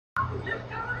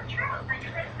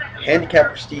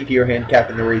Handicapper Steve here,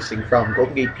 handicapping the racing from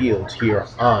Golden Gate Fields here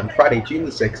on Friday, June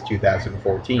the 6th,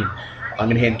 2014. I'm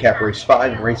going to handicap race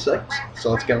 5 and race 6,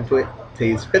 so let's get into it.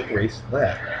 Today's fifth race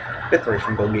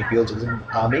from Golden Gate Fields is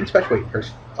a main special weight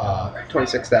purse,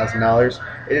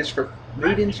 $26,000. It is for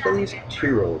maidens, fillies,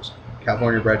 2-year-olds.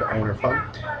 California bred owner fund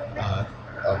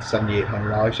of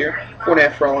 $7,800 here.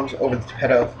 4.5 furlongs over the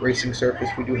Tapeta racing surface.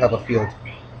 We do have a field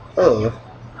of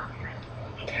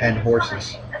 10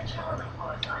 horses.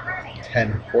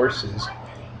 10 horses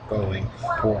going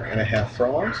 4.5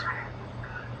 furlongs.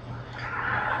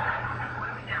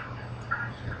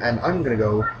 And I'm going to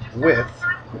go with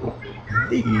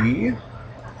the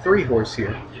 3 horse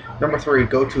here. Number 3,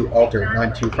 Go To Alter,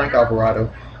 9-2, Frank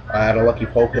Alvarado at a lucky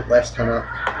pulpit last time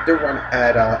out. They run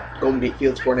at Golden Gate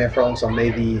Fields, 4.5 furlongs on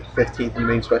May the 15th in the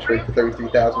main special weight for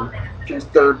 $33,000. He was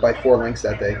third by 4 lengths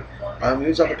that day. He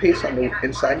was on the pace on the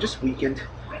inside, just weakened.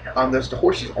 There's the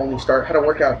horses only start. Had to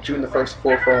work out June the 1st,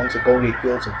 4 furlongs at Golden Gate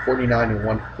Fields, and 49 and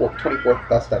 1, 24th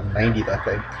best out of 90 that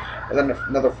day. And then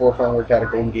another 4 furlong workout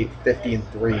at Golden Gate, 50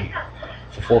 and 3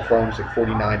 for 4 furlongs at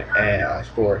 49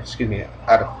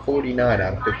 out of 49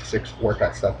 out of 56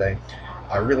 workouts that day.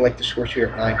 I really like the scores here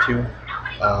at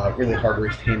 9-2. Really hard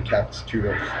race to handicap. It's 2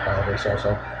 race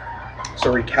also.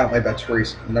 So recap my bets for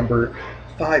race number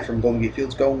 5 from Golden Gate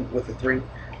Fields, going with the 3.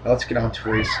 Now let's get on to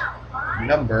race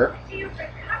number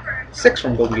 6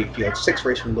 from Golden Gate Fields. 6th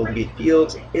race from Golden Gate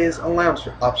Fields is allowance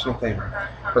for optional claimer.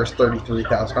 First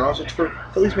 $33,000. It's for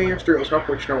fillies, maidens, 3-year-olds, not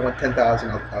which number won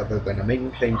 $10,000 other than a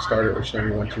maiden claim starter, which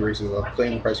number won 2 races of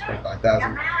claiming price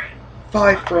 $25,000.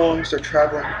 5 furlongs are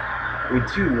traveling. We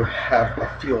do have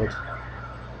a field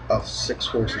of 6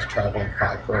 horses traveling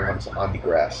 5 furlongs on the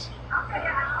grass.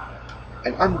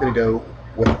 And I'm going to go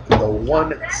with the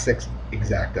 1-6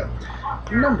 exacta.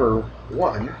 Number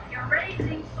 1,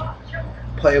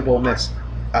 Playable Miss,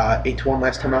 8-1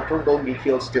 last time out from Golden Gate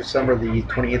Fields, December the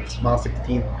 28th, mile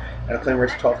 16, at a claim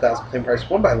race of $12,000, claim price,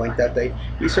 won by length that day.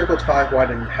 He circled 5 wide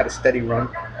and had a steady run.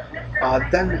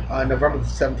 Then November the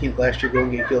 17th last year,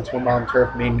 Golden Gate Fields, 1 mile on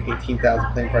turf, maiden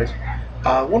 $18,000, claim price.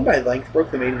 Won by length,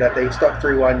 broke the maiden that day, stuck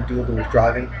 3 wide and Doolittle was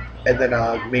driving. And then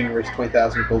maiden race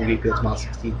 $20,000 at Golden Gate Fields, mile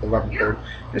 16th, November 3rd.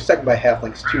 Just second by half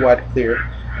lengths, 2 wide clear,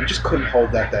 and just couldn't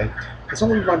hold that day. It's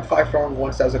only run 5 furlongs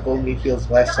once. That was at Golden Gate Fields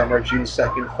last summer, June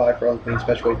 2nd, 5 furlongs main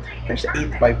special weight. Finished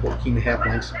 8th by 14.5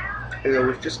 lengths. It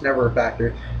was just never a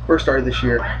factor. First started this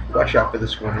year. Watch out for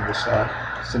this one in this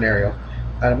scenario.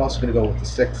 And I'm also going to go with the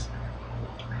 6th.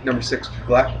 Number 6,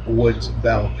 Blackwoods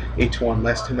Bell, 8-1.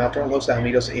 Last time out, Los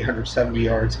Alamitos, 870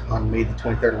 yards on May the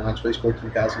 23rd, allowance race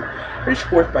 14,000. Finished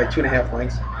 4th by 2.5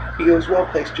 lengths. He was well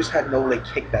placed, just had no leg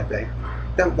kick that day.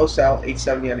 Then Los Al,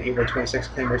 870 on April 26th,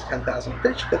 claim race 10,000.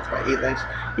 Finished 5th by 8 lengths.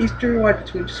 He's 3 wide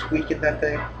between, just weakened that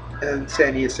day. And then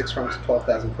Sandy is 6 furlongs,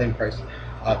 12,000 claim price.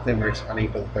 Claim race on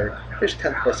April 3rd. Finished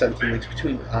 10th by 17 lengths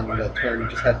between on the turn,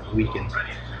 just had weakened.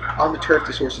 On the turf,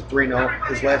 this horse is 3-0.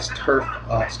 His last turf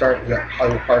start was at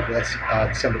Hollywood Park last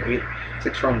December 8th.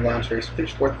 6-run allowance race.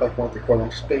 Finished 4th by 4.75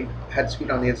 lengths. Had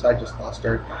speed on the inside, just lost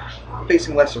third.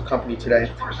 Facing lesser company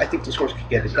today. I think this horse could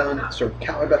get it done. So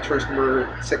count my bet race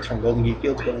number 6 from Golden Gate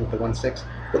Fields, going with the 1-6.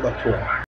 Good luck to all.